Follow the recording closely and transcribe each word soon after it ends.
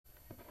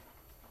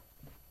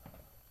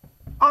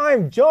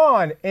I'm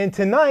John, and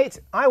tonight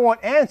I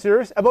want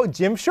answers about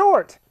Jim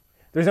Short.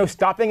 There's no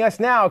stopping us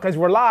now because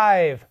we're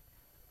live.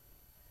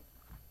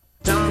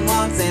 John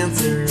wants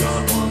answers.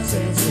 John wants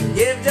answers.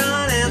 Give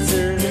John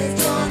answers. Give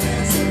John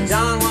answers.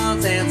 John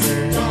wants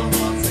answers. John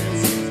wants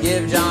answers.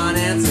 Give John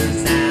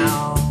answers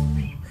now.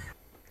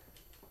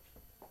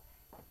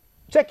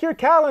 Check your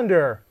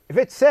calendar. If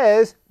it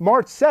says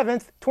March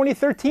 7th,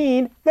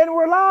 2013, then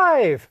we're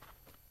live.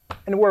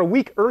 And we're a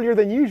week earlier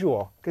than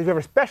usual because we have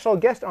a special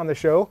guest on the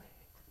show,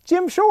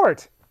 Jim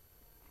Short.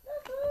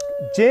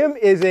 Jim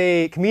is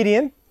a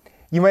comedian.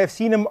 You may have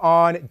seen him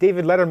on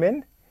David Letterman.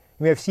 You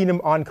may have seen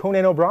him on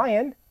Conan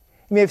O'Brien.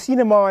 You may have seen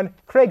him on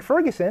Craig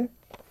Ferguson.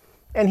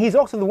 And he's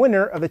also the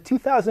winner of the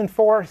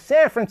 2004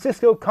 San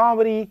Francisco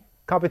Comedy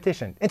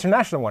Competition.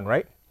 International one,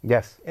 right?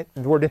 Yes.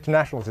 The word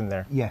international is in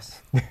there.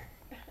 Yes.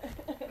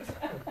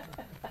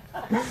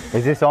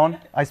 Is this on?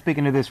 I speak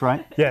into this,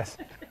 right? Yes.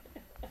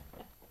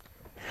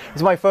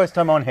 It's my first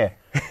time on here,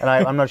 and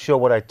I'm not sure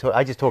what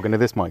I just talk into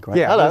this mic, right?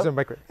 Yeah. Hello. Those are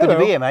mic- Good Hello. to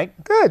be here, mate.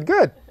 Good,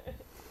 good.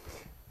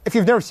 If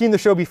you've never seen the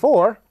show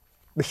before,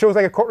 the show's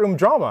like a courtroom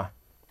drama.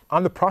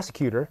 I'm the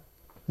prosecutor,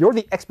 you're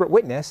the expert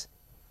witness,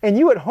 and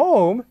you at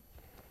home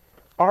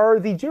are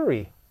the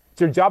jury.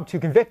 It's your job to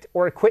convict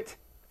or acquit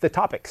the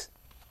topics.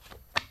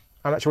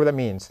 I'm not sure what that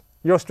means.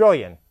 You're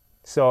Australian,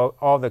 so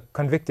all the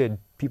convicted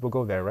people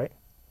go there, right?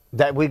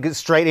 That we get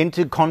straight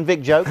into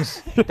convict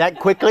jokes that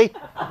quickly.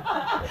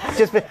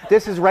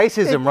 This is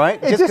racism,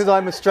 right? Just because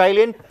I'm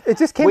Australian. It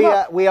just came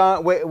up.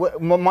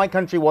 My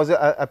country was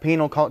a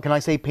penal. Can I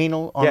say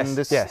penal on Yes,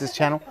 this yes. this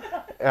channel?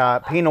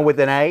 Penal with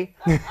an A.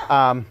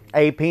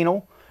 A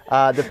penal.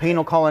 The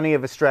penal colony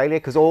of Australia,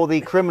 because all the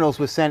criminals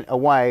were sent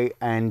away,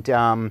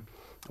 and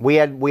we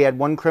had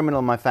one criminal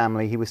in my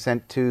family. He was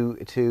sent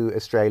to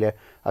Australia,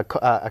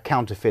 a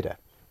counterfeiter.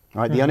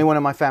 Right, the only one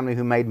in my family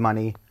who made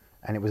money,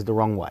 and it was the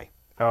wrong way.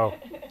 Oh.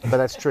 But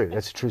that's true.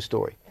 That's a true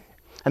story.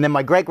 And then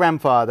my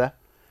great-grandfather,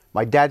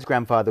 my dad's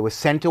grandfather, was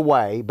sent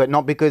away, but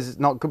not because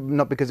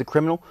of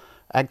criminal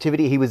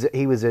activity. He was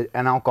an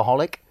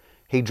alcoholic.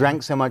 He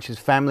drank so much his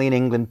family in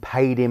England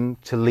paid him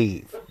to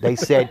leave. They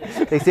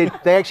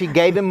actually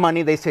gave him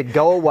money. They said,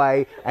 go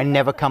away and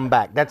never come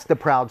back. That's the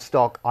proud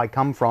stock I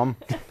come from.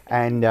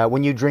 And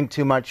when you drink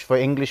too much for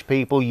English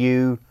people,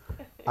 you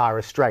are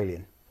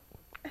Australian.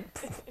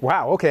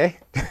 Wow, okay.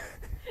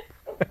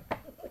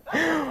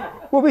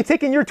 We'll be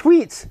taking your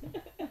tweets.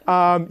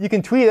 You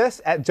can tweet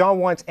us at John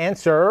Wants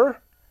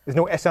Answer. There's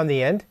no S on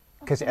the end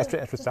because S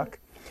would suck.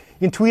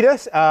 You can tweet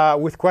us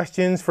with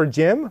questions for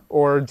Jim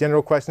or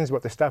general questions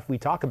about the stuff we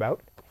talk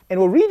about. And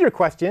we'll read your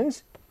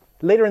questions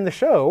later in the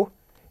show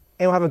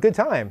and we'll have a good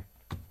time.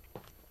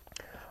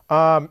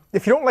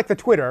 If you don't like the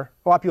Twitter,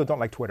 a lot of people don't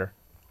like Twitter.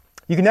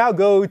 You can now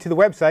go to the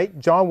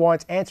website,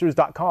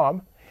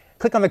 johnwantsanswers.com,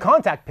 click on the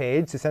contact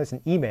page to send us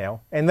an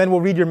email, and then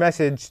we'll read your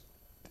message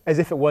as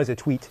if it was a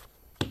tweet.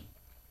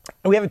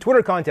 And we have a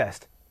Twitter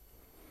contest.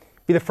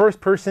 Be the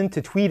first person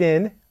to tweet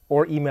in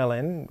or email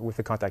in with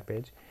the contact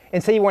page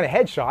and say you want a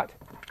headshot,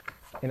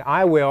 and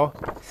I will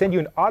send you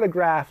an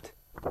autographed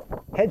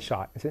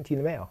headshot and send it to you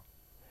in the mail.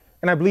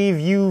 And I believe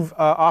you've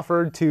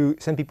offered to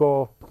send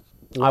people.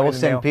 I will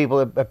send people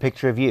a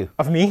picture of you.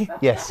 Of me?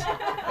 Yes.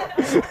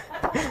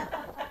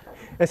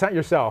 It's not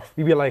yourself.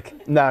 You'd be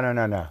like,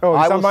 No. Oh,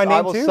 you sign my name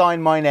I will too?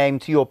 sign my name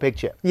to your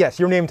picture. yes,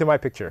 your name to my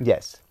picture.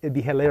 Yes. It'd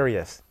be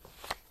hilarious.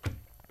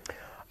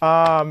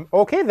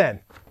 Okay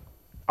then.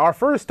 Our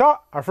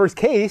first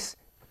case,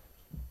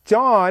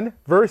 John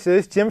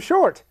versus Jim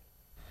Short.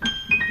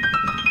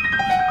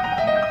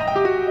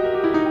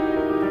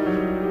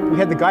 We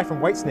had the guy from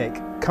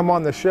Whitesnake come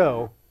on the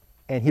show,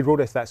 and he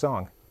wrote us that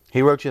song.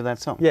 He wrote you that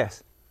song?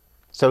 Yes.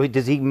 So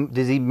does he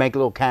make a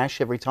little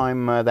cash every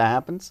time that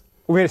happens?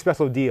 We made a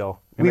special deal.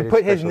 You We made a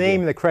put his special name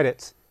deal. in the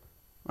credits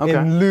Okay.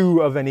 in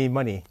lieu of any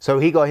money. So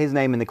he got his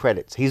name in the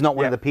credits. He's not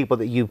one of Yeah. the people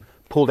that you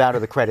pulled out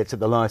of the credits at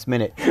the last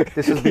minute.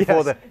 This was before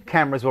Yes. the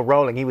cameras were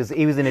rolling. He was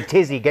in a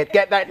tizzy. Get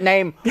that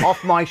name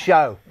off my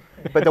show.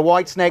 But the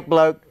Whitesnake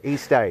bloke, he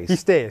stays. He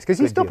stays because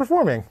he's Good still deal.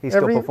 performing. He's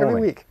still every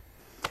performing. week.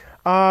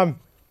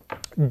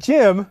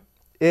 Jim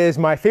is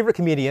my favorite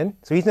comedian.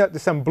 So he's not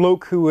just some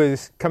bloke who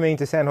was coming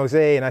to San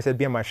Jose and I said,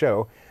 be on my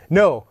show.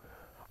 No,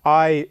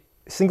 I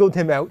singled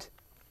him out.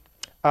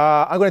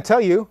 I'm going to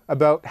tell you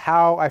about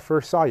how I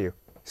first saw you.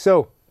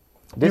 So,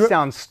 This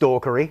sounds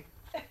stalkery.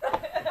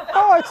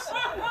 oh,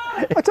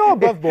 it's all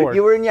above board.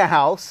 You were in your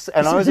house,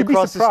 and I was You'd be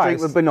across the street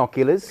surprised. with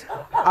binoculars.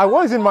 I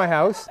was in my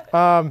house.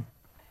 You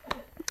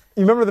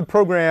remember the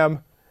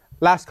program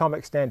Last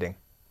Comic Standing?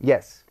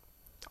 Yes.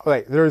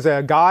 Like, there's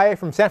a guy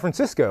from San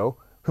Francisco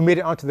who made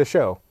it onto the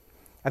show.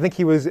 I think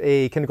he was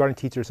a kindergarten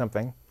teacher or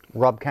something.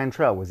 Rob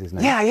Cantrell was his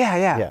name. Yeah.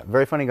 Yeah,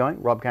 very funny guy,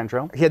 Rob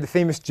Cantrell. He had the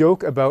famous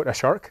joke about a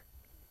shark.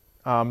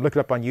 Look it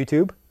up on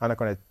YouTube. I'm not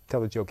going to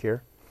tell the joke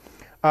here.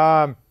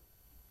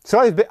 So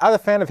I was a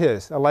fan of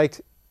his. I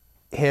liked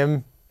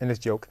him and his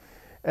joke.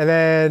 And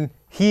then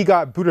he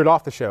got booted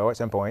off the show at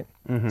some point.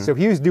 Mm-hmm. So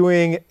he was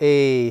doing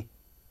a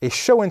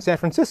show in San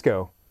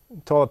Francisco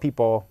to all the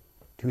people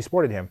who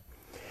supported him.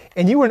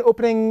 And you were an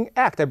opening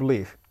act, I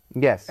believe.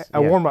 Yes.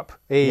 a yeah. warm-up,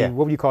 Yeah.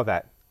 what would you call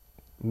that?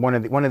 One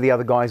of the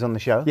other guys on the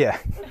show. Yeah.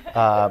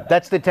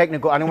 That's the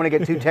technical. I don't want to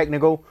get too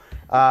technical.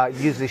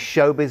 Use the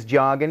showbiz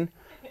jargon.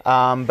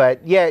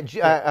 But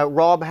yeah,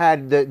 Rob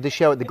had the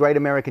show at the Great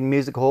American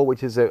Music Hall,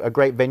 which is a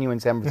great venue in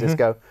San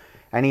Francisco,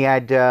 and he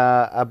had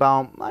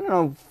about, I don't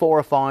know, 4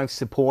 or 5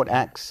 support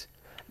acts.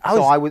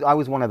 I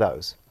was one of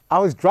those. I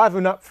was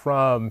driving up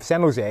from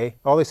San Jose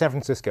all the way to San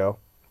Francisco.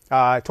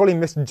 Totally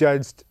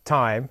misjudged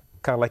time,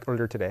 kind of like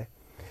earlier today.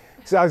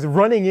 So I was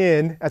running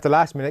in at the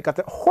last minute, got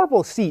the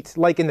horrible seat,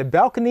 like in the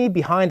balcony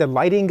behind a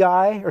lighting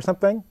guy or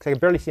something, because I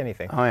could barely see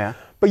anything. Oh yeah.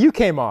 But you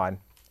came on,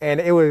 and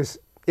it was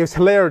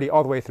hilarity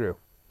all the way through.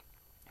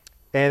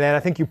 And then I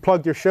think you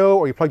plugged your show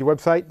or you plugged your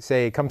website,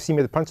 say, come see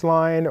me at the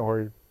Punchline,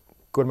 or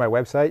go to my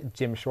website,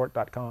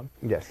 jimshort.com.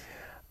 Yes.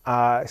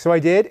 So I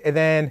did, and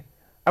then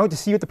I went to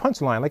see you at the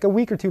Punchline like a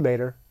week or two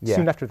later,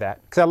 soon after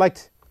that, because I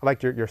liked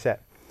your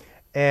set.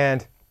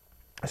 And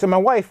so my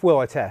wife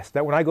will attest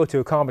that when I go to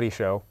a comedy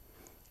show,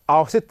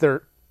 I'll sit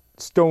there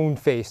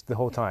stone-faced the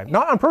whole time.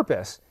 Not on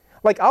purpose.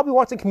 Like, I'll be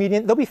watching a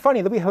comedian, they'll be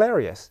funny, they'll be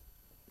hilarious,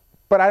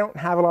 but I don't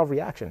have a lot of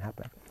reaction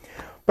happening.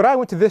 But I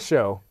went to this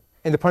show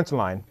in the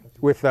Punchline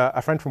with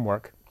a friend from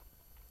work,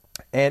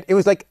 and it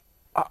was like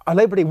a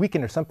Labor Day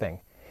weekend or something,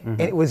 and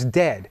it was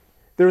dead.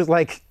 There was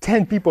like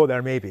 10 people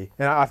there maybe,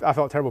 and I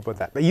felt terrible about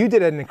that. But you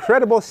did an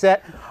incredible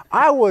set.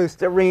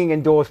 It's a ringing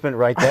endorsement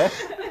right there.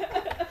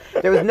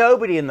 There was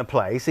nobody in the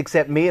place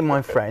except me and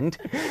my friend,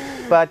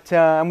 but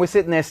and we're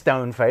sitting there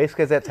stone-faced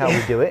because that's how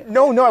we do it.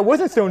 No, I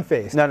wasn't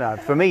stone-faced. No,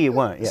 for me you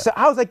weren't. Yeah. So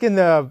I was like in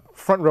the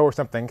front row or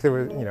something. There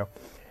was,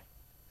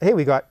 hey,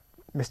 we got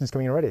Mrs.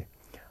 coming in already.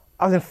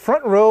 I was in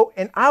front row,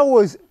 and I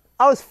was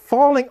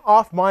falling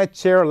off my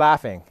chair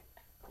laughing.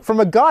 From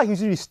a guy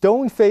who's usually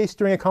stone-faced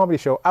during a comedy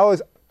show, I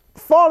was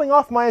falling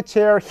off my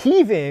chair,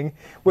 heaving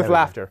with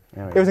laughter.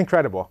 It was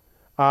incredible.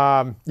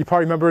 You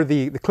probably remember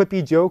the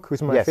Clippy joke,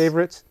 who's one of my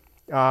favorites.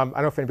 I don't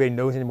know if anybody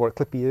knows anymore what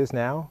Clippy is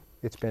now.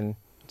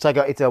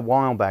 It's a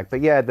while back,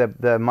 but yeah,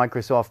 the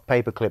Microsoft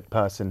paperclip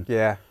person.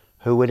 Yeah.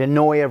 Who would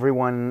annoy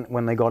everyone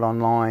when they got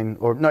online,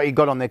 or no, he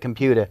got on their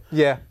computer.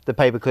 Yeah. The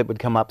paperclip would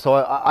come up. So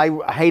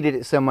I hated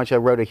it so much I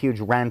wrote a huge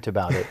rant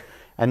about it.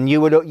 And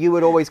you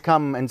would always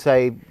come and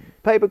say,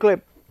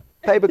 paperclip,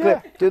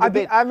 do the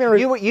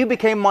bit. You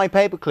became my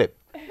paperclip.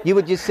 You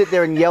would just sit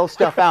there and yell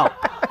stuff out.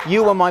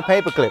 You were my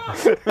paperclip.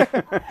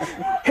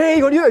 Hey,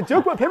 you want to do a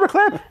joke about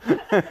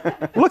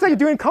paperclip? Looks like you're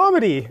doing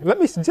comedy. Let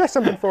me suggest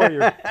something for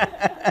you.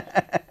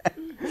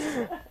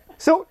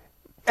 So,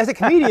 as a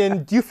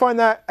comedian, do you find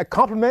that a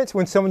compliment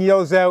when someone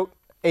yells out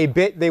a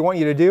bit they want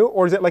you to do,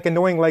 or is it like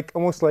annoying, like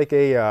almost like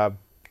a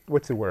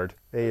what's the word?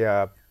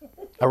 A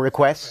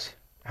request?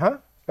 Huh?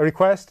 A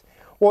request?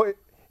 Well,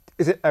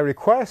 is it a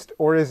request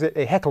or is it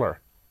a heckler?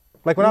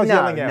 Like when I was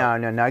yelling out.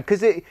 No.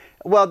 Because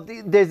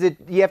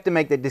you have to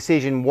make the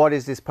decision. What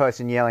is this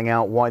person yelling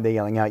out? Why they're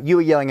yelling out? You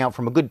were yelling out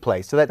from a good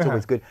place, so that's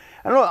always good.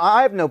 And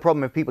I have no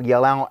problem if people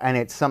yell out and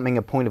it's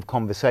a point of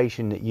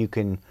conversation that you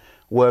can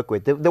work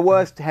with. The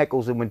worst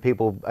heckles are when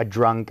people are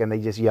drunk and they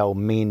just yell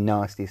mean,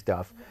 nasty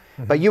stuff.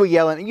 But you were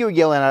yelling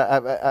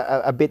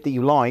a bit that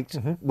you liked,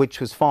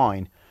 which was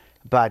fine.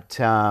 But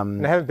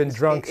and I haven't been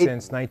drunk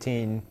since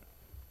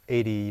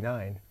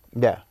 1989.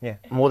 Yeah.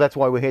 Well, that's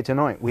why we're here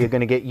tonight. We are going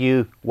to get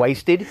you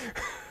wasted.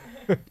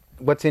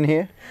 What's in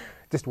here?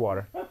 Just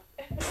water.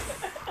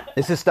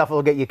 This is stuff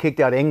that'll get you kicked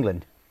out of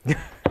England.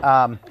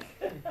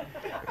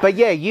 But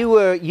yeah, you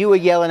were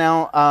yelling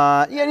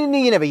out. You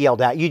never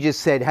yelled out. You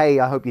just said, "Hey,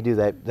 I hope you do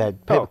that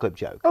paperclip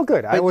joke." Oh,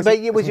 good. But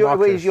it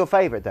was your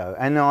favorite though,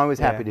 and I was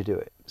happy to do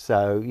it.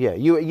 So yeah,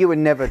 you were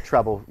never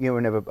trouble. You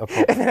were never a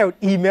problem. And then I would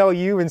email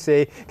you and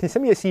say, "Can you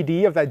send me a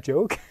CD of that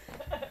joke?"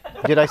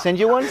 Did I send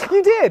you one?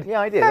 You did.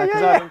 Yeah, I did.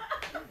 I'm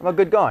a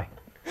good guy.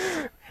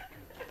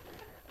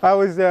 I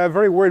was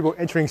very worried about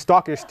entering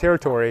stockish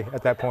territory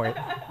at that point.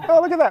 Oh,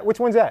 look at that.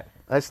 Which one's that?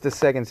 That's the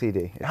second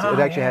CD.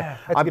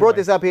 I brought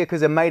this up here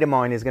because a mate of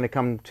mine is going to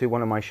come to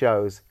one of my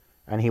shows,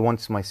 and he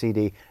wants my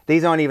CD.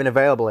 These aren't even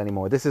available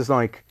anymore. This is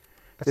like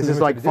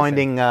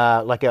finding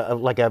like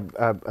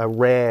a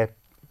rare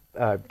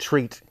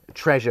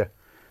treasure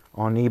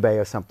on eBay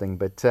or something.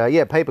 But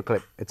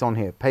paperclip. It's on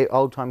here.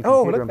 Old-time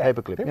computer and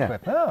paperclip. Yeah.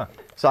 Ah.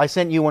 So I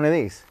sent you one of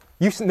these.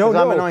 No,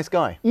 I'm a nice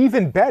guy.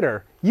 Even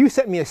better, you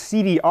sent me a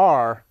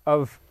CDR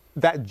of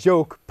that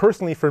joke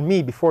personally for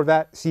me before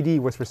that CD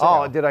was for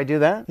sale. Oh, did I do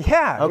that?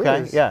 Yeah.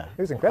 Okay. It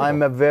was incredible. I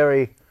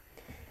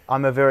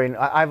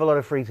have a lot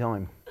of free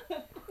time.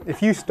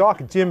 If you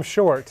stalk Jim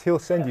Short, he'll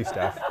send you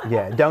stuff.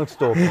 Yeah, don't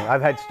stalk me.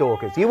 I've had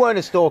stalkers. You weren't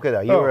a stalker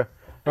though. You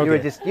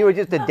were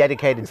just a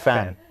dedicated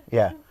fan.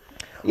 Yeah.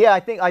 Yeah,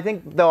 I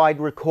think though I'd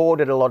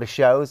recorded a lot of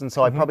shows, and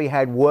so I probably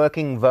had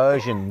working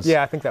versions.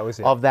 Yeah, I think that was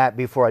it. Of that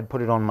before I'd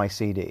put it on my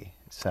CD.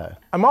 So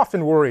I'm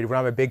often worried when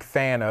I'm a big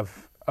fan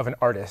of an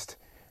artist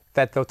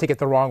that they'll take it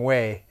the wrong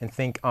way and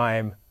think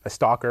I'm a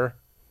stalker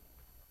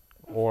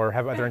or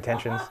have other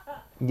intentions.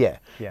 Yeah,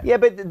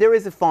 but there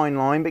is a fine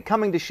line. But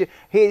coming to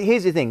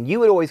here's the thing: you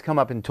would always come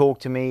up and talk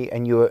to me,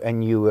 and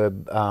you were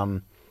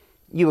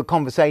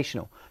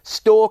conversational.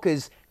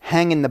 Stalkers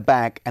hang in the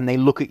back and they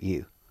look at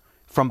you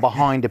from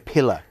behind a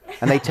pillar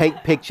and they take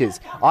pictures.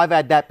 I've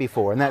had that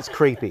before, and that's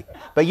creepy.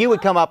 But you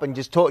would come up and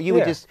just talk. You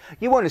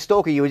Yeah. weren't a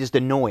stalker. You were just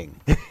annoying.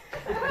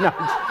 No,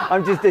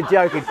 I'm just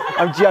joking.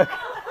 I'm joking.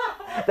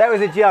 That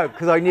was a joke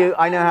because I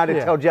know how to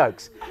tell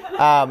jokes.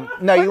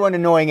 No, you weren't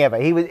annoying ever.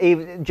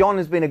 John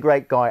has been a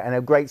great guy and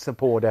a great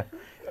supporter,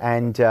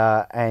 and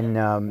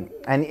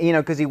you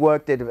know, because he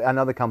worked at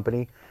another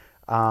company.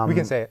 We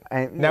can say it.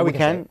 And Now we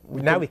can say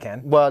it. Now we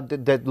can. Well,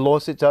 the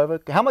lawsuit's over.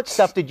 How much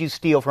stuff did you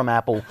steal from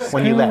Apple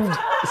when you left?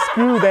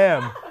 Screw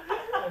them.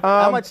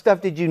 How much stuff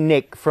did you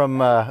nick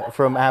from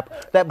Apple?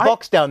 That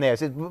box down there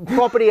says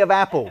property of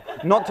Apple,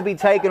 not to be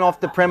taken off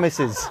the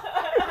premises.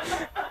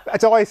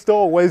 That's all I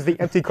stole was the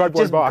empty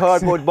cardboard Just box.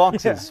 cardboard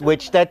boxes,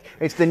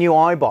 it's the new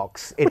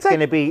iBox. It's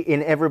going to be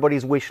in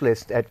everybody's wish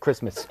list at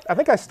Christmas. I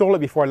think I stole it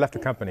before I left the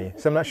company,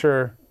 so I'm not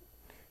sure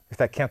if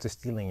that counts as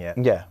stealing yet.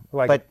 Yeah,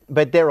 Like-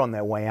 but they're on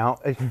their way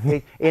out.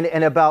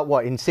 In about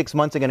what? In 6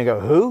 months, they're going to go,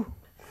 who?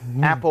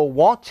 Apple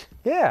what?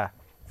 Yeah,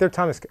 their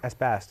time has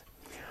passed.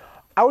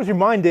 I was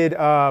reminded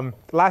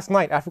last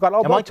night, I forgot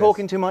all about Am I this.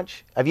 talking too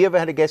much? Have you ever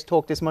had a guest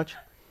talk this much?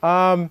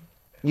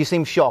 You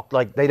seem shocked,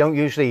 like they don't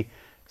usually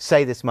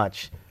say this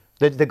much.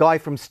 The guy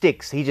from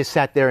Styx, he just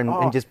sat there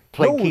and just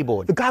played No,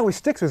 keyboard. The guy with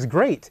Styx was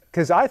great,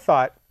 because I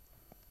thought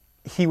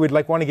he would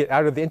want to get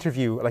out of the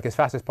interview as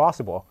fast as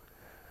possible,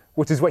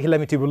 which is what he led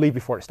me to believe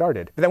before it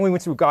started. But then when we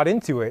got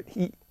into it,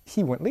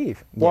 he wouldn't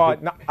leave. Well,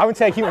 no, I wouldn't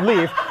say he wouldn't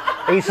leave.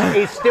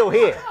 He's still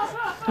here.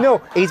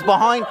 No, He's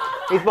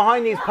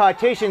behind these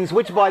partitions,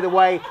 which, by the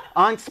way,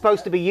 aren't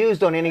supposed to be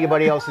used on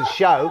anybody else's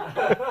show.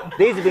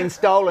 These have been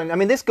stolen. I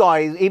mean, this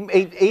guy,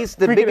 he's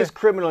the biggest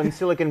criminal in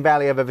Silicon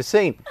Valley I've ever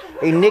seen.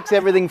 He nicks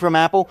everything from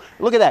Apple.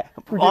 Look at that.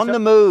 On the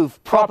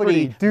move,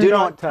 property, do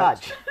not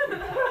touch.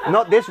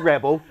 Not this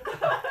rebel.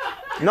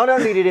 Not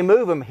only did he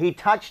move them, he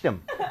touched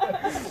them.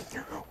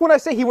 when I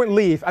say he wouldn't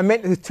leave, I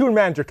meant his tour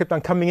manager kept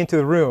on coming into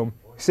the room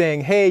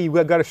saying, hey, you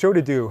got a show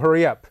to do,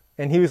 hurry up.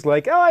 And he was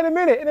like, oh, in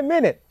a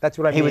minute. That's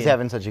what I mean. He was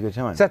having such a good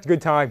time. Such a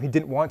good time, he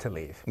didn't want to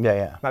leave.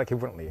 Yeah. Not like he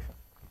wouldn't leave.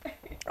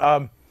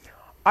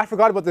 I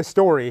forgot about this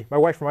story. My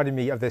wife reminded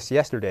me of this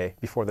yesterday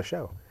before the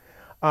show.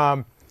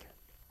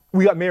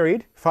 We got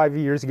married 5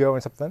 years ago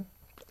and something,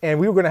 and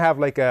we were going to have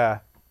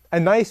a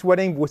nice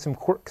wedding with some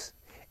quirks.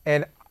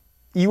 And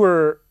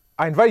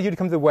I invited you to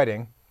come to the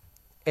wedding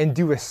and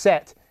do a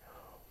set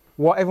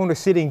while everyone was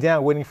sitting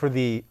down waiting for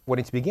the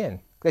wedding to begin.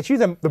 That's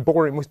usually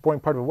the most boring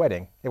part of a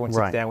wedding. Everyone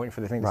sits down waiting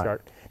for the thing to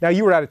start. Now,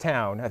 you were out of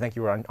town. I think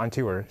you were on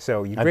tour.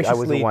 So you graciously... I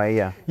was away,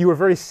 yeah. You were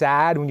very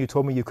sad when you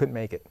told me you couldn't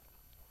make it.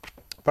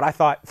 But I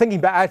thought,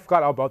 thinking back, I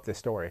forgot all about this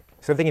story.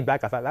 So thinking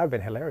back, I thought that would have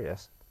been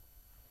hilarious.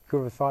 Who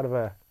would have thought of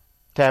a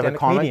To have a stand-up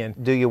comic comedian?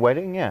 do your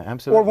wedding? Yeah,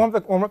 absolutely. Or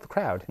warm up the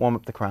crowd. Warm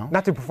up the crowd.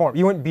 Not to perform.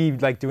 You wouldn't be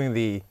doing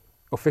the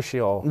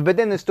official... But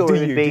then the story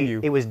Do would be,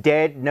 you? it was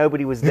dead,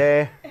 nobody was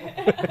there.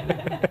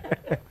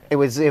 It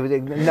was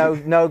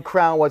no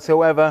crowd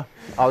whatsoever.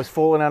 I was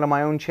falling out of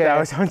my own chair. I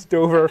was hunched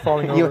over,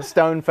 falling over. You were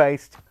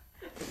stone-faced.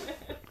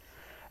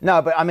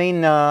 No, but I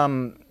mean,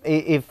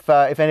 if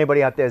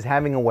anybody out there is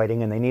having a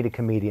wedding and they need a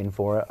comedian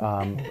for it,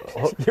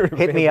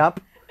 hit me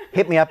up.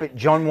 Hit me up at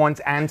John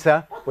Wants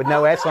Answer with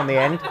no S on the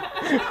end.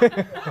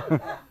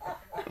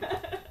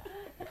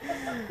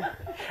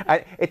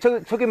 It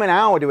took him an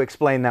hour to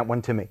explain that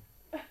one to me.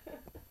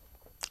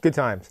 Good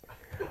times.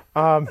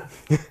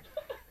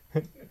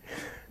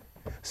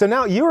 So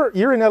now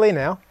you're in LA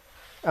now.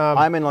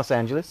 I'm in Los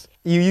Angeles.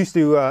 You used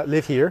to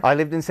live here. I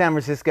lived in San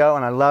Francisco,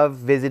 and I love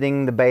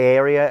visiting the Bay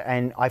Area.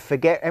 And I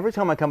forget every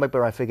time I come back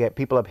there. I forget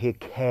people up here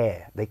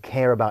care. They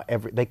care about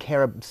They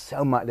care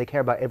so much. They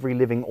care about every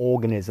living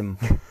organism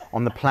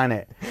on the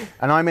planet.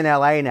 And I'm in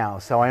LA now,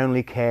 so I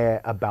only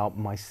care about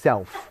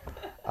myself.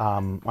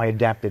 I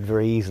adapted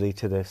very easily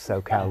to the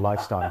SoCal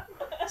lifestyle.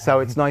 So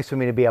it's nice for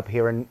me to be up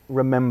here and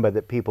remember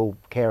that people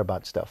care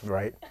about stuff.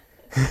 Right.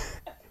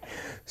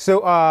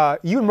 So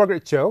you and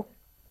Margaret Cho,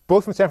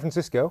 both from San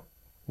Francisco.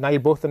 Now you're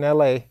both in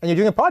LA, and you're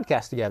doing a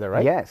podcast together,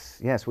 right?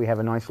 Yes, we have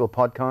a nice little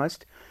podcast.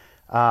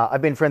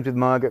 I've been friends with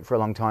Margaret for a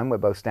long time. We're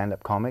both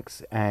stand-up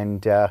comics,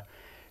 and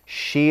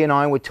she and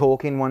I were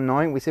talking one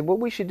night. We said, well,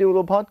 we should do a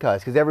little podcast,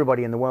 because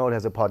everybody in the world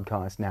has a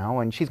podcast now,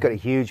 and she's got a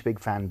huge, big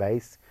fan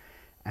base.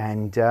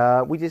 And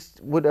we just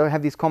would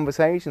have these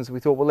conversations. We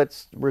thought, well,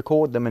 let's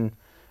record them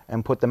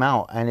and put them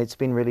out. And it's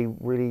been really,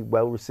 really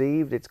well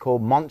received. It's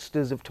called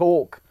Monsters of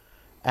Talk,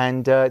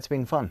 and it's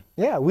been fun.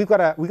 Yeah, we got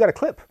a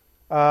clip.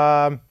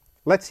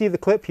 Let's see the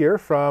clip here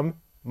from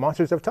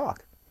Monsters of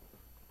Talk.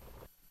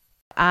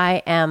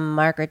 I am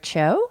Margaret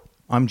Cho.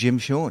 I'm Jim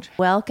Short.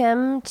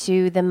 Welcome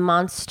to the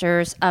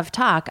Monsters of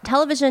Talk.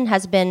 Television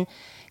has been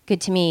good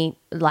to me.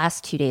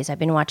 Last 2 days, I've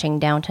been watching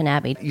Downton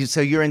Abbey.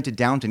 So you're into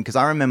Downton, because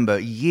I remember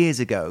years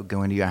ago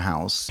going to your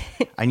house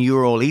and you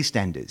were all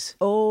EastEnders.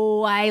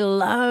 Oh, I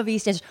love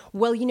EastEnders.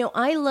 Well,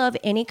 I love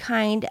any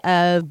kind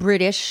of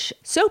British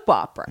soap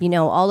opera.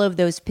 All of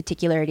those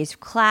particularities of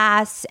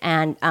class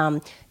and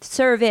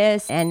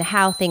service and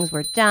how things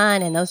were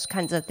done and those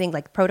kinds of things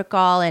like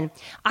protocol. And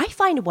I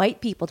find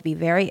white people to be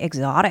very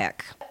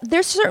exotic.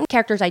 There's certain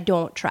characters I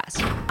don't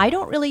trust. I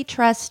don't really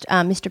trust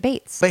Mr.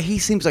 Bates. But he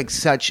seems like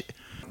such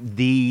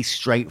the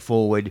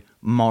straightforward,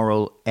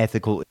 moral,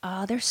 ethical.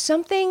 There's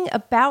something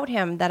about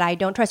him that I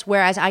don't trust,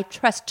 whereas I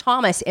trust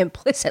Thomas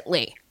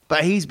implicitly.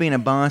 But he's been a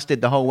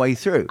bastard the whole way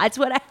through. That's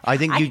what I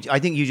think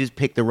you just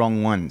picked the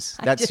wrong ones.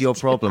 That's your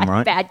problem,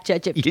 right? Bad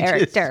judge of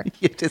character.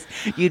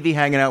 You'd be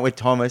hanging out with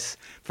Thomas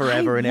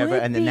forever and ever,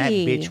 and then that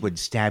bitch would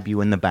stab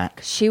you in the back.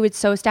 She would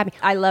so stab me.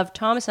 I love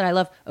Thomas and I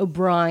love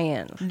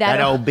O'Brien.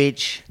 That old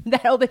bitch.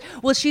 That old bitch.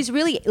 Well, she's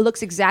really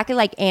looks exactly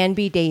like Ann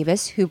B.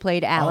 Davis, who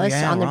played Alice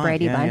on the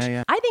Brady Bunch.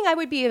 Yeah. I think I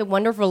would be a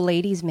wonderful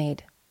lady's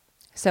maid.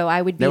 So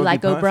I would be That would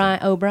like be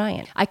perfect.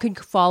 O'Brien. I could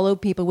follow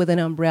people with an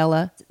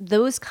umbrella.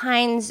 Those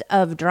kinds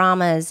of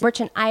dramas,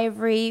 Merchant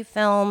Ivory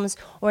films,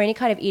 or any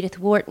kind of Edith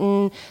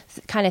Wharton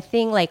kind of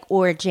thing,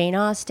 or Jane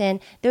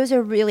Austen, those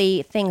are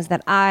really things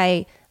that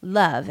I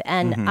love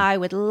and I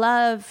would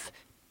love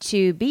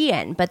to be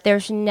in, but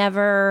there's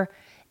never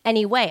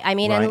any way. I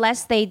mean, Right.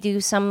 unless they do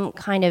some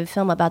kind of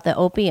film about the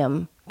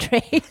opium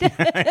trade.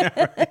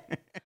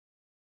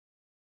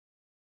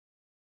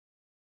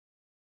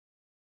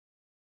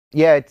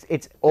 Yeah,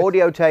 it's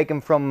audio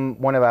taken from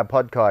one of our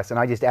podcasts, and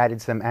I just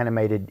added some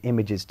animated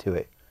images to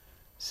it.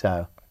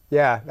 So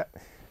Yeah.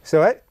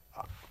 So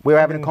we were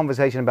having a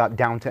conversation about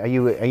Downton. Are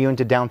you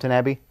into Downton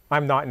Abbey?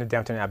 I'm not in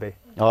Downton Abbey.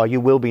 Oh,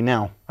 you will be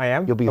now. I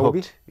am. You'll be I will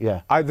hooked.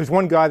 Yeah. There's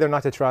one guy there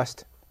not to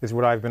trust, is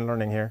what I've been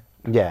learning here.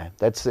 Yeah,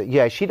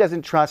 she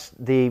doesn't trust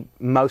the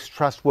most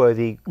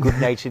trustworthy,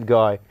 good-natured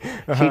guy.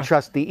 She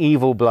trusts the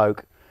evil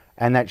bloke,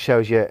 and that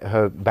shows you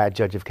her bad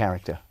judge of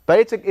character. But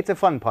it's a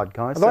fun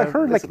podcast. Although I so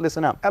heard,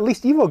 listen up. at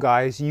least evil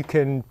guys, you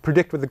can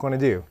predict what they're going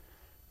to do.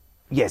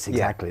 Yes,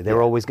 exactly.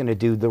 They're always going to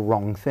do the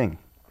wrong thing.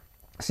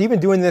 So you've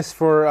been doing this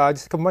for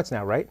just a couple months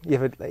now, right? You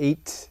have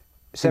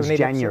 7, 8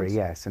 January, episodes?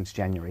 yeah, since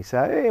January.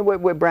 So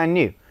we're brand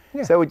new.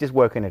 Yeah. So we're just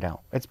working it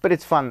out. But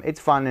it's fun. It's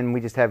fun, and we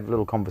just have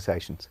little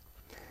conversations.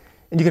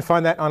 And you can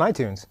find that on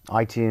iTunes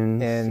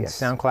iTunes and yes.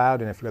 SoundCloud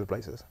and a few other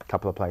places. A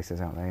couple of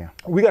places out there, yeah.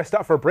 We got to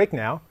stop for a break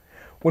now.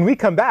 When we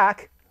come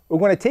back, we're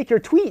going to take your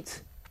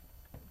tweets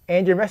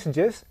and your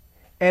messages,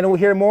 and we'll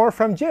hear more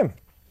from Jim.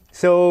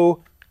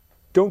 So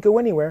don't go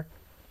anywhere.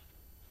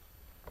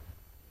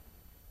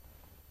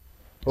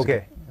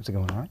 Okay. Is it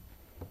going all right?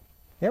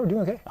 Yeah, we're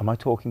doing okay. Am I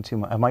talking too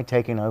much? Am I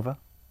taking over?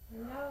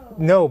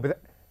 No, but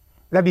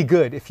that'd be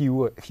good if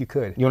you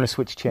could. You want to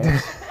switch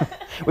chairs?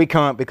 We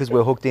can't because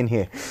we're hooked in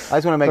here. I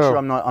just want to make sure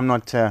I'm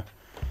not.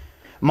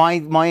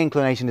 My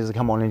inclination is to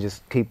come on and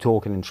just keep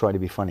talking and try to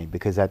be funny,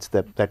 because that's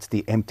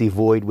the empty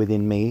void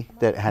within me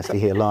that has to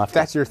hear laughter.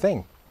 That's your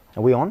thing.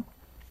 Are we on?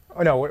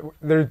 Oh no,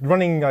 they're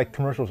running like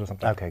commercials or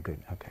something. Okay, good.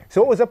 Okay.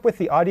 So what was up with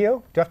the audio?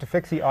 Do you have to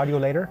fix the audio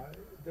later?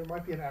 There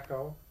might be an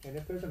echo, and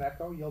if there's an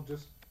echo, you'll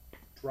just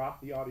drop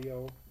the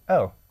audio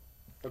Oh,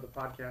 for the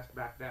podcast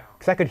back down.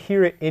 because I could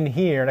hear it in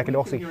here, and I could We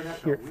also can hear an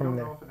echo. hear it We from don't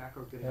there. know if an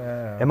echo's getting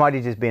out. It might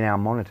have just been our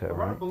monitor, The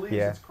runner right? believes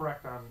Yeah. it's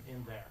correct on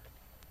in there.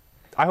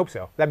 I hope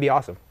so. That'd be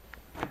awesome.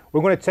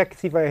 We're going to check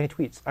see if I have any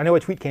tweets. I know a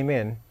tweet came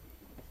in.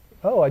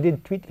 Oh, I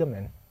did tweet come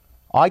in.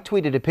 I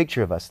tweeted a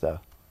picture of us though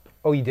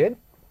Oh, you did?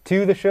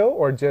 To the show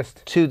or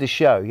just? to the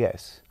show.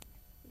 Yes.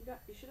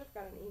 You should have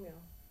got an email,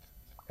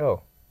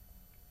 Oh,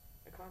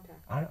 a contact.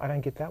 I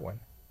didn't get that one.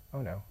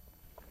 Oh no.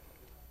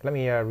 Let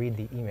me read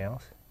the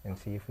emails and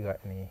see if we got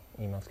any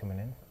emails coming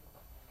in.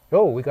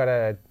 Oh, we got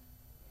a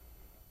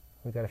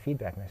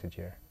feedback message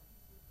here.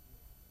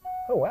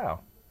 Oh wow.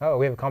 Oh,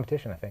 we have a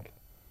competition, I think.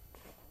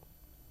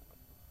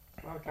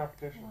 It's not a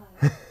competition.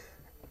 That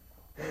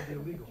would be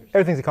illegal.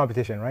 Everything's a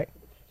competition, right?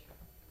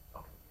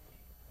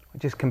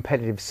 Just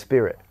competitive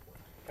spirit.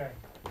 Okay.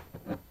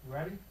 You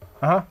ready?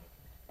 Uh huh.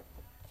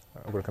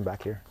 I'm gonna come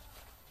back here.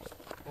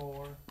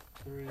 4,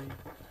 3.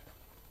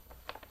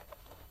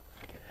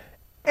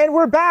 And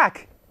we're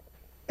back,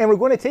 and we're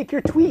going to take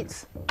your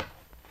tweets.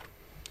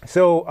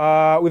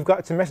 So we've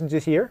got some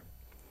messages here.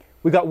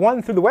 We got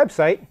one through the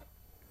website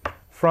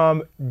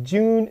from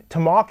June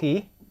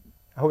Tamaki.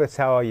 I hope that's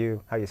how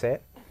you say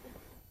it.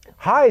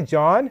 Hi,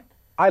 John.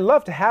 I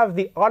love to have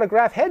the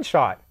autograph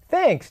headshot.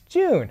 Thanks,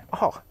 June.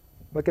 Oh,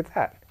 look at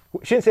that.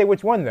 Shouldn't say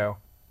which one though.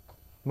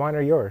 Mine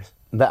or yours?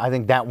 I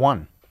think that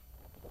one.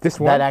 This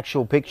one. That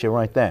actual picture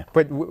right there.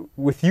 But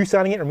with you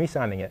signing it or me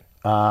signing it?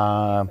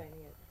 I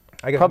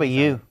guess Probably me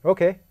signing you. it.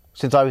 Okay.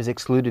 Since I was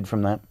excluded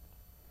from that.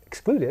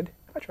 Excluded.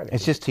 I tried to.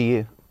 It's just to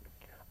you.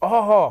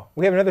 Oh,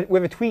 we have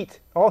a tweet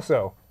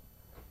also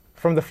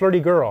from the flirty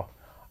girl.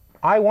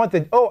 I want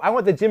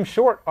the Jim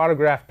Short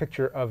autograph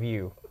picture of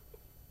you.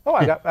 Oh,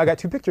 I got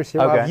two pictures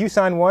here. I'll Okay. have you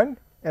sign one,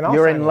 and I'll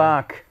You're sign in one.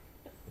 luck.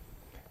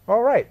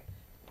 All right.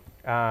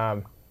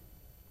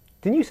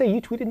 Didn't you say you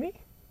tweeted me?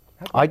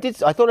 I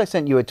did. I thought I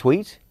sent you a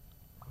tweet.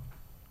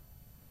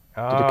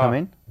 Did it come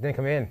in? It didn't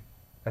come in.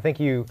 I think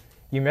you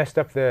messed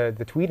up the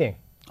tweeting.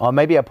 Or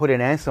maybe I put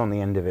an S on the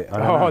end of it. I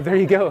don't know. Oh, there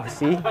you go.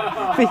 See?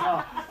 See?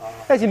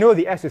 As you know,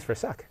 the S is for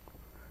suck.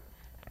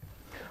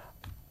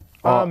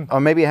 Or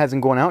maybe it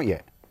hasn't gone out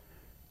yet.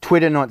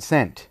 Twitter not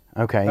sent.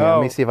 Okay, yeah,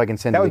 let me see if I can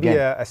send that it would again. be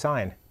a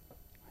sign.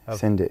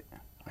 Send it.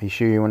 Are you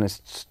sure you want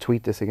to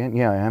tweet this again?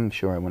 Yeah, I am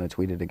sure I want to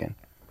tweet it again.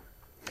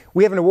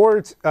 We have an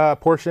awards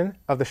portion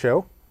of the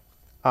show.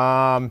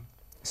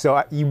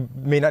 So you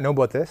may not know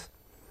about this.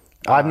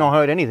 I've not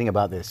heard anything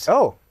about this.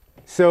 Oh,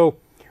 so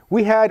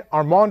we had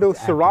Armando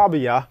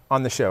Sarabia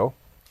on the show.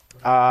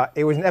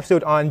 It was an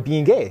episode on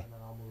being gay.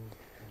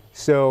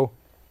 So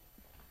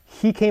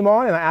he came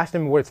on and I asked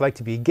him what it's like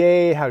to be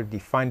gay, how did he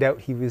find out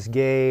he was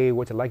gay,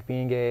 what's it like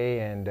being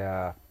gay, and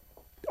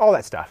all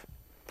that stuff.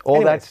 All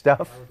Anyway, that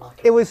stuff.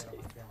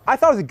 I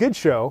thought it was a good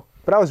show,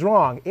 but I was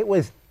wrong. It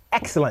was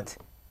excellent.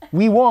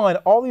 We won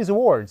all these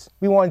awards.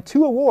 We won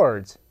 2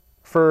 awards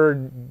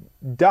for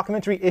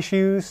documentary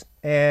issues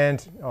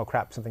and, oh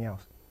crap, something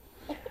else.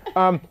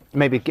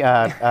 Maybe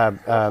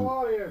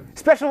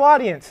Special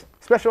audience.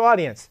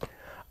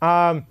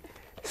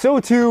 So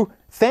to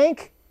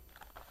thank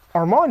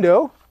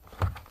Armando,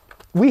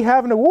 we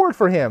have an award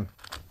for him.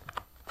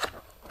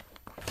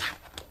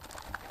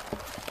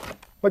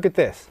 Look at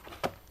this.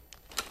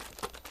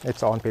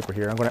 It's all on paper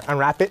here. I'm going to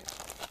unwrap it.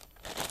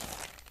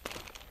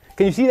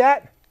 Can you see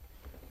that?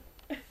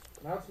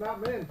 Now it's not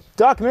mint.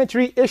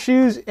 Documentary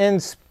issues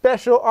and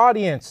special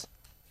audience.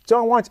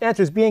 John Wants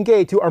Answers Being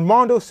Gay to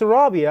Armando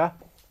Sarabia,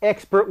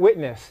 expert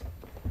witness.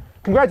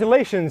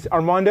 Congratulations,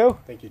 Armando.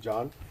 Thank you,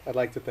 John. I'd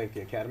like to thank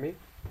the Academy.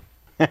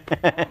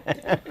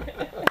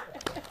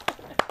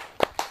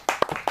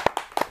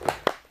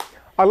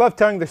 I love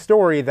telling the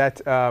story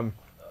that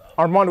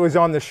Armando was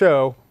on the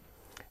show.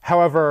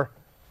 However,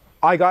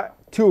 I got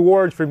 2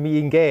 awards for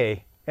being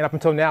gay, and up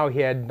until now, he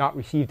had not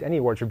received any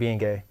awards for being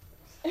gay.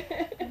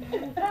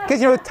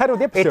 Because, you know, the title of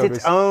the episode it's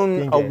its was own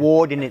Being Gay.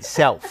 award in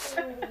itself.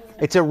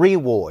 It's a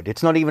reward.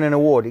 It's not even an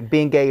award.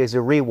 Being gay is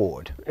a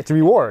reward. It's a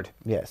reward.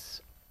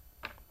 Yes.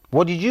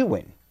 What did you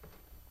win?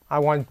 I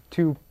won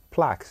 2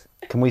 plaques.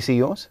 Can we see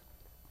yours?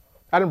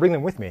 I didn't bring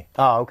them with me.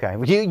 Oh, okay.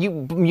 Well,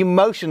 you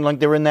motion like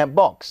they're in that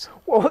box.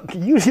 Well,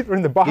 usually they're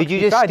in the box. Did you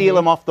just beside steal me.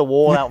 them off the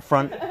wall out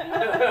front?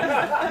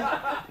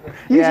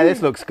 Yeah,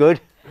 this looks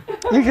good.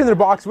 Usually in the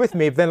box with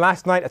me, but then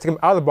last night I took them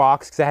out of the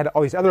box because I had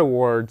all these other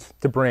awards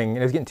to bring, and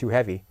it was getting too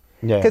heavy.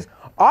 Yeah. Because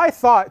I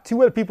thought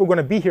 2 other people were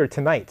going to be here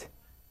tonight,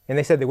 and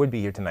they said they would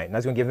be here tonight, and I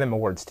was going to give them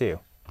awards too,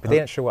 but they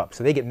didn't show up,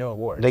 so they get no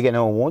awards. They get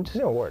no awards?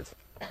 No awards.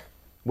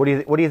 What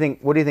do you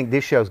think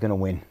this show's going to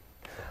win?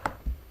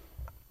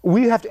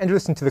 We have to enter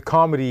this into the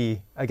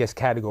comedy, I guess,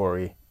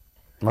 category,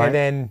 Right. and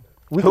then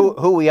Who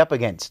are we up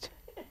against?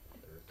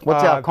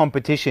 What's our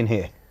competition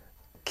here?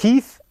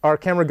 Keith, our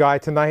camera guy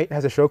tonight,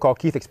 has a show called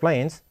Keith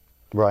Explains.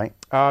 Right.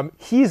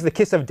 He's the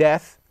kiss of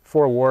death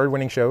for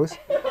award-winning shows.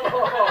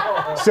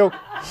 So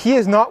he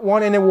has not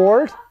won an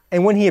award,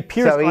 and when he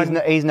appears So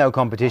on he's no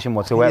competition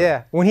whatsoever.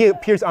 yeah, when he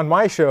appears on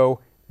my show,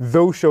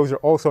 those shows are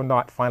also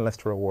not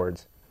finalists for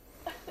awards.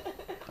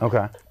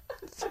 Okay.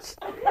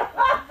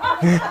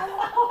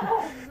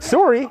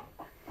 Sorry,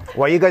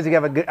 Well, you guys are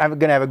going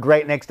to have a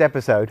great next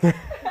episode.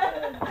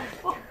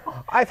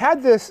 I've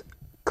had this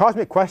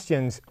Cosmic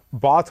Questions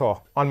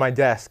bottle on my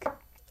desk,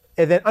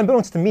 and then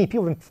unbeknownst to me,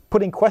 people have been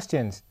putting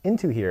questions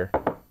into here.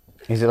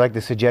 Is it like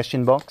the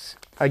suggestion box?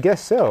 I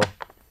guess so.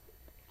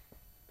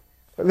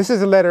 But this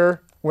is a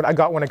letter when I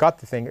got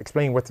the thing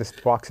explaining what this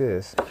box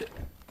is.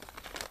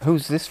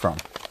 Who's this from?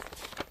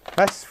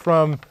 That's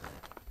from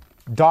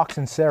Docs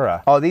and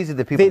Sarah. Oh, these are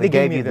the people They that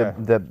gave gave me you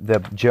the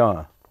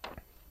jar.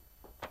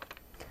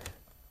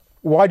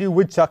 Why do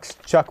woodchucks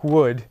chuck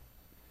wood,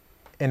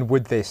 and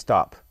would they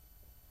stop?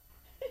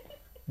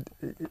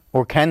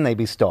 Or can they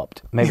be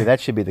stopped? Maybe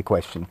that should be the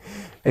question.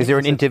 Is there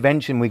an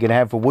intervention we could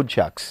have for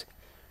woodchucks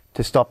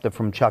to stop them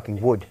from chucking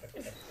wood?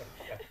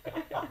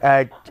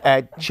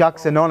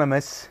 Chucks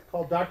Anonymous,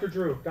 Called Dr.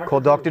 Drew.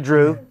 called Dr.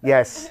 Drew,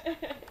 yes.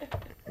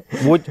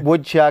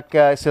 Woodchuck,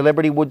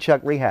 celebrity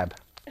woodchuck rehab.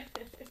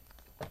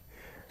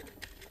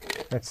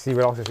 Let's see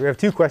what else is. We have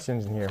 2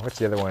 questions in here. What's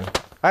the other one?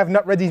 I have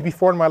not read these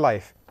before in my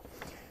life.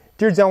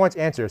 Dear John Wants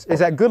Answers. Is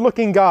that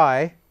good-looking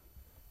guy,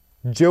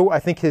 Joe, I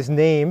think his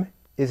name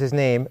is his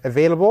name,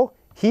 available?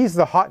 He's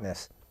the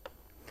hotness.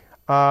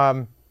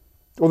 Well,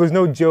 there's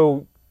no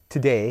Joe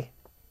today.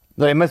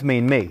 No, it must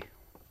mean me.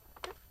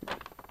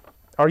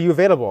 Are you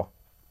available?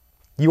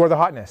 You are the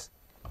hotness.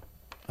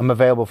 I'm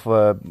available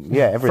for,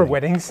 everything. For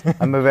weddings.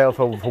 I'm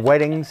available for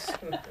weddings,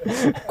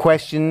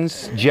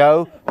 questions.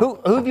 Joe,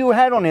 who have you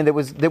had on here that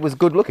was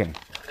good looking?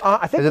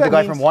 I think Is it that the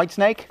guy means- from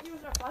Whitesnake? He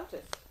was our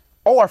flautist.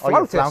 Oh, our Oh,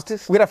 you're a flautist.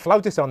 flautist? We got a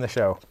flautist on the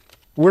show.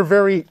 We're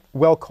very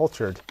well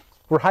cultured.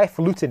 We're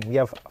highfalutin. We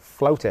have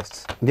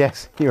flautists,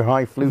 Yes, you're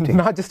high fluting.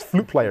 not just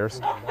flute players.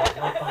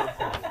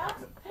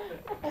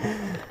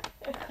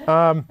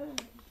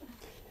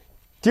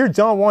 Dear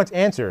John Wants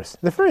Answers.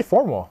 They're very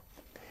formal.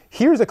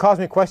 Here's a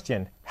cosmic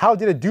question. How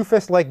did a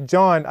doofus like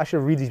John, I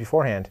should read these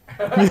beforehand.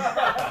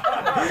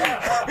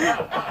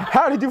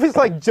 How did a doofus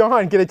like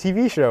John get a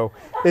TV show?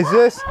 Is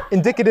this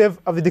indicative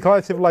of the decline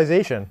of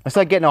civilization? It's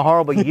like getting a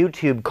horrible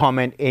YouTube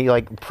comment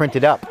like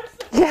printed up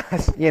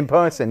Yes. in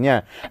person,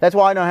 yeah. That's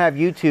why I don't have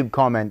YouTube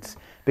comments,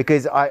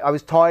 because I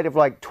was tired of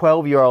like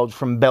 12-year-olds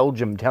from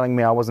Belgium telling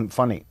me I wasn't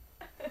funny.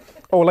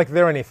 Oh, like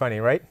they're any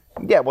funny, right?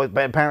 Yeah, well,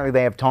 but apparently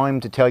they have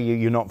time to tell you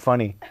you're not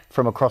funny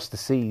from across the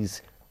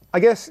seas. I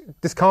guess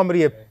this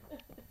comedy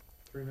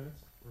 3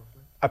 minutes,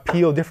 roughly.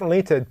 appeal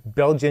differently to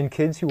Belgian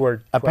kids who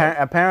are 12?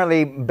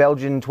 Apparently,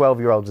 Belgian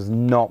 12-year-olds is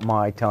not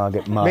my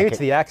target market. Maybe it's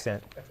the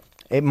accent.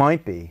 It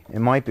might be, or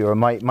it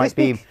might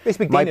They be.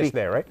 speak might Danish be-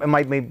 there, right? It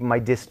might be my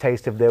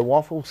distaste of their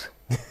waffles,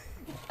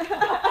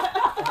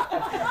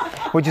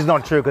 which is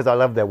not true because I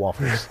love their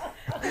waffles.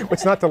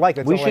 What's not to like?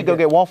 That's We all I should go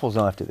get waffles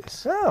after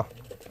this. Oh,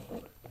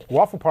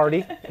 waffle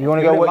party. You want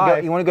to Give it go?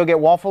 live. You want to go get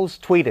waffles?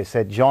 Tweet us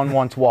at John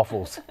wants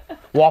waffles.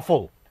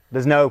 Waffle.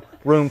 There's no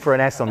room for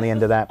an S on the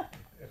end of that.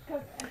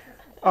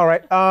 All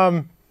right.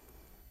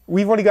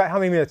 We've only got how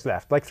many minutes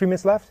left? Like 3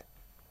 minutes left?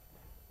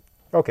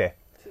 Okay.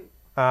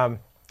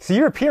 So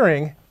you're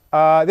appearing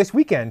this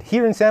weekend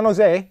here in San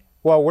Jose.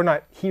 Well, we're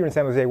not here in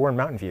San Jose. We're in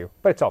Mountain View,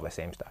 but it's all the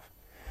same stuff.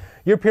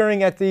 You're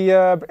appearing at the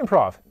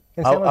Improv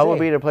in San Jose. I will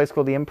be at a place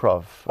called the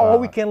Improv. all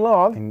weekend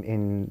long.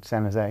 in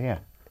San Jose. Yeah.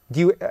 Do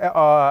you?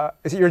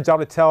 Is it your job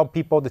to tell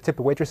people to tip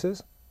the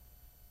waitresses?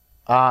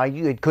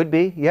 It could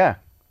be. Yeah.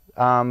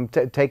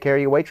 Take care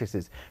of your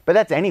waitresses, but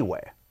that's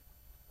anywhere,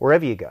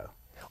 wherever you go.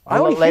 I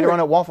only Later hear on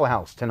it- at Waffle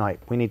House tonight,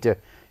 we need to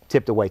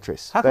tip the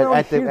waitress. How come I But only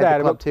at the, hear at that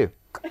the club about- too.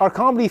 Are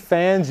comedy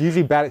fans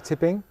usually bad at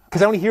tipping?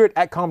 Because I only hear it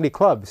at comedy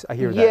clubs. I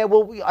hear that. Yeah,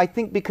 well, I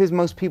think because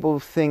most people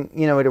think,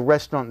 at a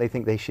restaurant they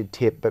think they should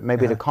tip, but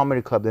maybe at a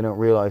comedy club they don't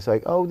realize,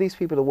 like, oh, these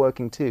people are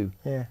working too.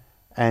 Yeah.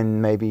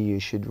 And maybe you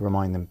should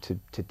remind them to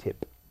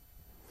tip.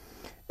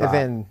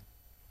 And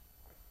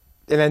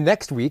then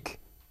next week,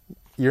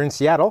 you're in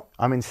Seattle.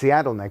 I'm in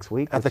Seattle next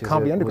week. At the which is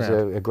Comedy was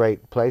Underground. a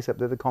great place up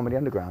there, the Comedy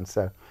Underground.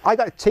 So, I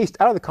got chased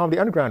out of the Comedy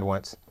Underground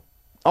once.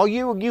 oh,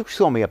 you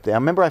saw me up there. I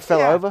remember I fell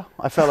Yeah. over.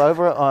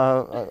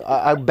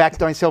 I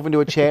backed myself into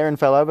a chair and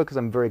fell over because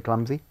I'm very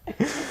clumsy.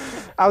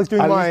 I was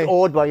doing I was just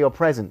awed by your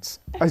presence.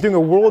 I was doing a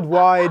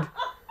worldwide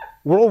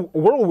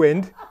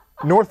whirlwind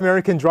North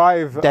American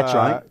Drive That's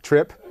right.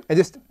 trip, and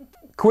just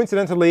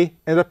coincidentally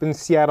ended up in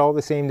Seattle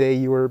the same day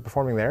you were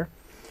performing there.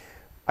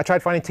 I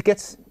tried finding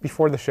tickets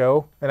before the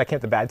show, and I came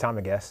at the bad time,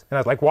 I guess. And I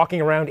was like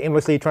walking around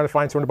aimlessly trying to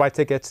find someone to buy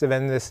tickets, and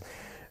then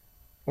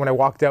when I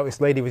walked out,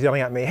 this lady was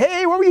yelling at me,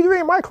 "Hey, what were you doing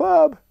at my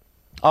club?"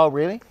 Oh,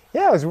 really?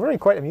 Yeah, it was really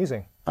quite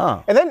amusing.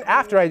 Oh. And then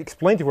after I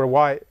explained to her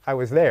why I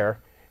was there,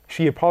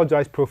 she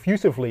apologized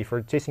profusely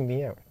for chasing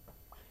me out.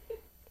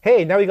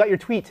 Hey, now you got your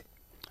tweet.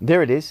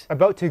 There it is.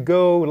 About to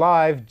go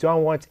live,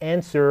 John wants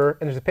answer,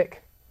 and there's a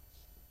pic.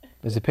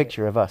 There's a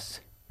picture of us.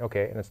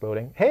 Okay, and it's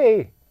loading.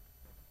 Hey,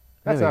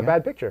 that's There not we a go.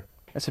 bad picture.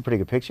 That's a pretty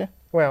good picture.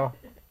 Well,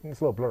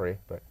 it's a little blurry,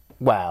 but.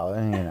 Wow,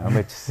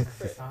 it's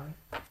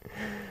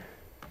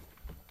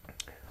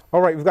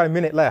All right, we've got a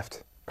minute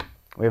left.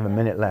 we have a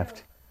minute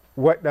left.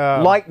 What?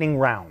 Lightning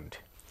round.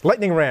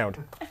 Lightning round.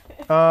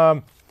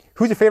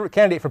 Who's your favorite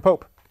candidate for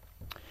Pope?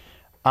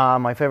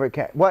 My favorite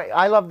well,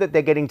 I love that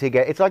they're getting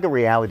together. It's like a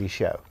reality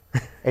show.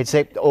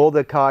 Except all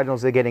the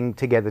cardinals are getting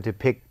together to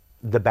pick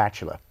the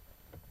Bachelor.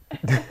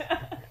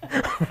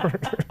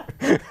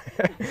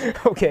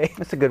 Okay,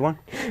 That's a good one.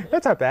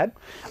 that's not bad.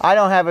 I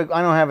don't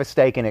have a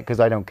stake in it because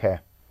I don't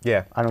care.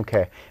 Yeah. I don't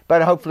care.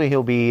 But hopefully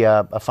he'll be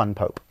a fun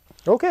pope.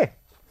 Okay.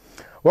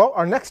 Well,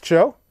 our next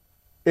show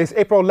is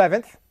April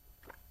 11th,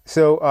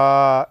 so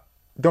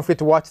don't forget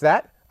to watch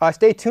that.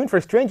 Stay tuned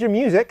for Stranger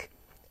Music,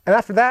 and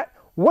after that,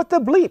 What the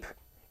Bleep?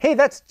 Hey,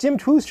 that's Jim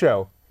Two's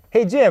show.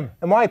 Hey, Jim,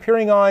 am I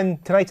appearing on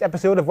tonight's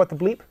episode of What the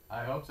Bleep?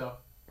 I hope so.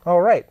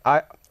 All right.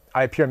 I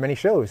appear on many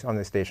shows on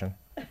this station.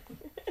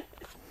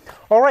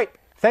 All right.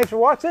 Thanks for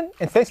watching,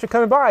 and thanks for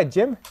coming by,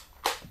 Jim.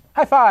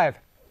 High five.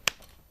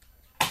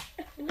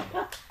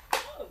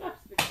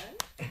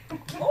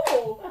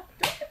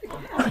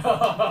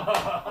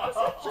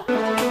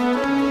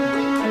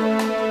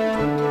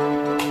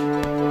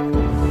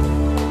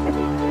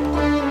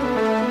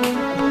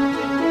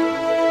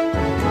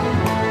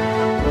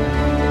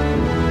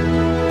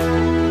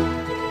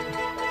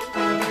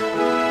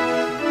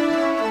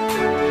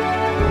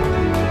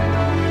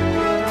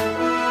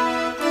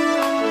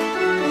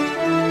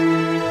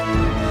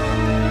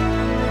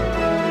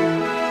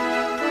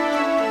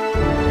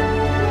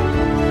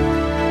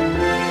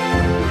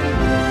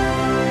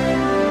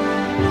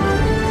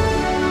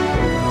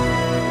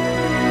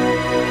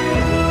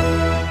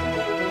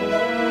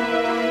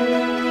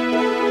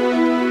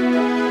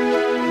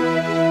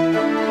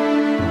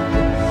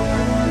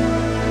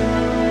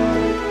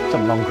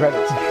 Some long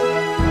credits.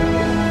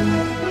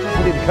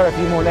 I need to cut a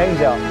few more names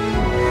out.